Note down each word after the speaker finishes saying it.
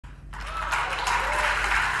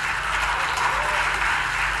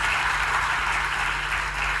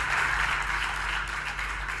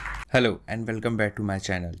Hello and welcome back to my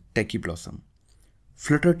channel Techie Blossom.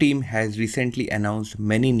 Flutter team has recently announced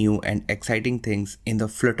many new and exciting things in the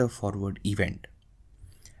Flutter Forward event.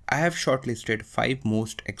 I have shortlisted 5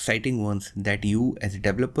 most exciting ones that you as a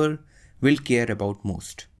developer will care about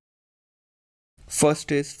most. First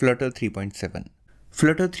is Flutter 3.7.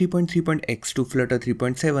 Flutter 3.3.x to Flutter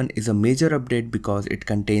 3.7 is a major update because it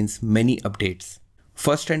contains many updates.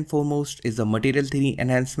 First and foremost is the Material 3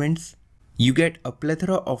 enhancements. You get a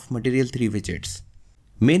plethora of Material 3 widgets.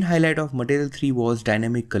 Main highlight of Material 3 was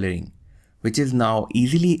dynamic coloring, which is now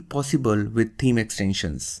easily possible with theme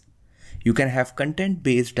extensions. You can have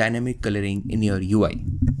content-based dynamic coloring in your UI.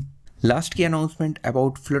 Last key announcement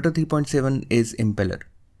about Flutter 3.7 is impeller.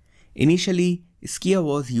 Initially, Skia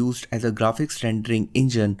was used as a graphics rendering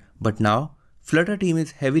engine, but now Flutter team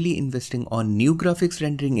is heavily investing on new graphics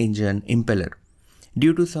rendering engine, impeller,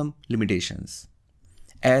 due to some limitations.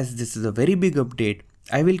 As this is a very big update,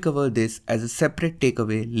 I will cover this as a separate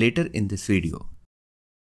takeaway later in this video.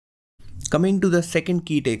 Coming to the second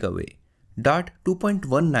key takeaway, Dart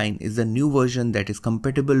 2.19 is the new version that is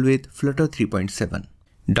compatible with Flutter 3.7.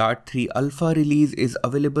 Dart 3 alpha release is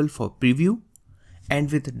available for preview,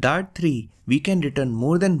 and with Dart 3 we can return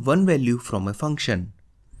more than one value from a function.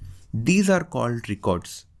 These are called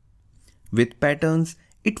records. With patterns,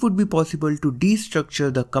 it would be possible to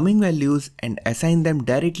destructure the coming values and assign them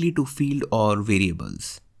directly to field or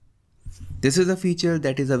variables. This is a feature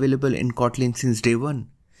that is available in Kotlin since day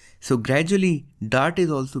one. So gradually, Dart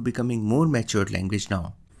is also becoming more matured language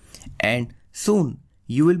now. And soon,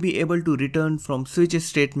 you will be able to return from switch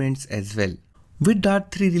statements as well. With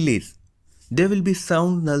Dart 3 release, there will be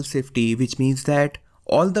sound null safety, which means that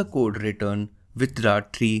all the code written with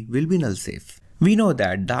Dart 3 will be null safe. We know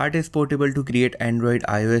that Dart is portable to create Android,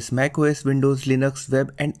 iOS, macOS, Windows, Linux,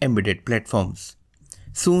 web and embedded platforms.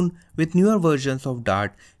 Soon, with newer versions of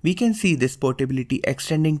Dart, we can see this portability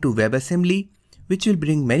extending to WebAssembly, which will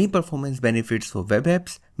bring many performance benefits for web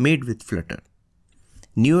apps made with Flutter.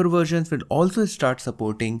 Newer versions will also start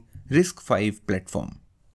supporting RISC-V platform.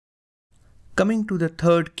 Coming to the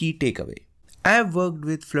third key takeaway. I have worked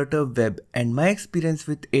with Flutter Web and my experience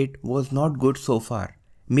with it was not good so far.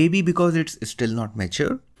 Maybe because it's still not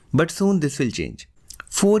mature, but soon this will change.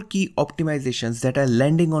 4 key optimizations that are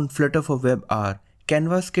landing on Flutter for Web are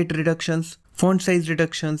canvas kit reductions, font size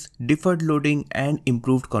reductions, deferred loading and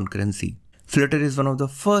improved concurrency. Flutter is one of the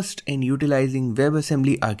first in utilizing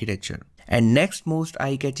WebAssembly architecture. And next most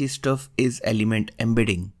eye-catchy stuff is element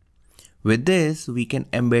embedding. With this, we can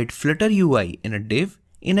embed Flutter UI in a div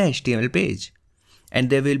in a HTML page. And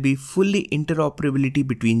there will be fully interoperability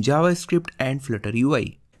between JavaScript and Flutter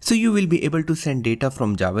UI. So you will be able to send data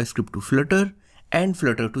from JavaScript to Flutter and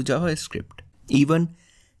Flutter to JavaScript. Even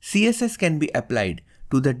CSS can be applied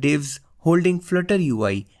to the divs holding Flutter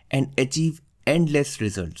UI and achieve endless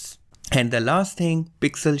results. And the last thing,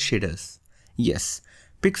 pixel shaders. Yes,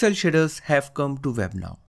 pixel shaders have come to web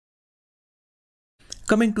now.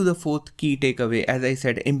 Coming to the fourth key takeaway, as I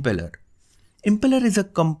said, impeller. Impeller is a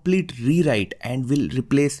complete rewrite and will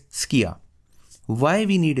replace Skia. Why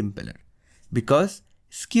we need impeller? Because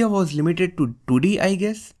Skia was limited to 2D, I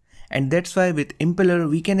guess, and that's why with impeller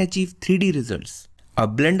we can achieve 3D results. A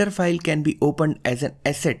Blender file can be opened as an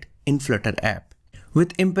asset in Flutter app.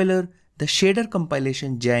 With impeller, the shader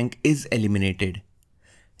compilation jank is eliminated.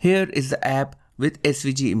 Here is the app with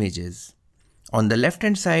SVG images. On the left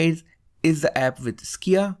hand side is the app with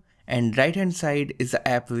Skia and right hand side is the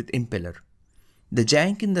app with impeller. The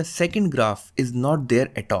jank in the second graph is not there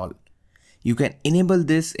at all. You can enable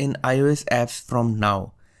this in iOS apps from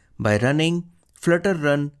now by running flutter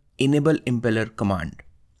run enable impeller command.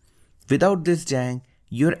 Without this jank,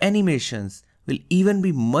 your animations will even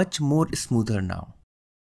be much more smoother now.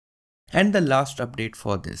 And the last update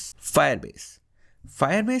for this, Firebase.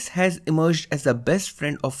 Firebase has emerged as the best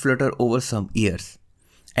friend of Flutter over some years.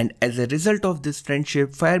 And as a result of this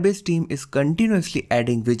friendship, Firebase team is continuously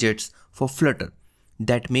adding widgets for Flutter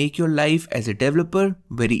that make your life as a developer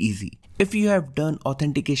very easy. If you have done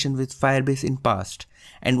authentication with Firebase in past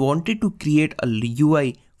and wanted to create a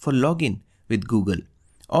UI for login with Google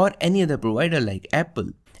or any other provider like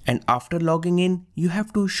Apple, and after logging in, you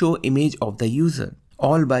have to show image of the user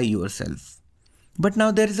all by yourself. But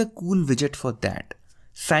now there is a cool widget for that.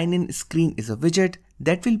 Sign in screen is a widget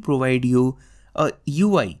that will provide you a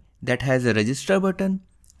UI that has a register button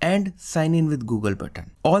and sign in with Google button.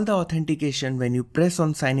 All the authentication when you press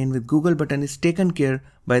on sign in with Google button is taken care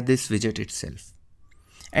by this widget itself.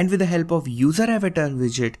 And with the help of user avatar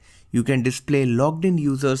widget, you can display logged in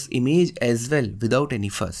users image as well without any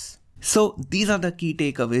fuss. So these are the key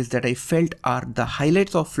takeaways that I felt are the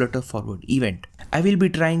highlights of Flutter Forward event. I will be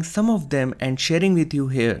trying some of them and sharing with you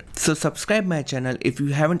here. So subscribe my channel if you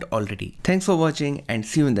haven't already. Thanks for watching and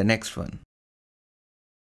see you in the next one.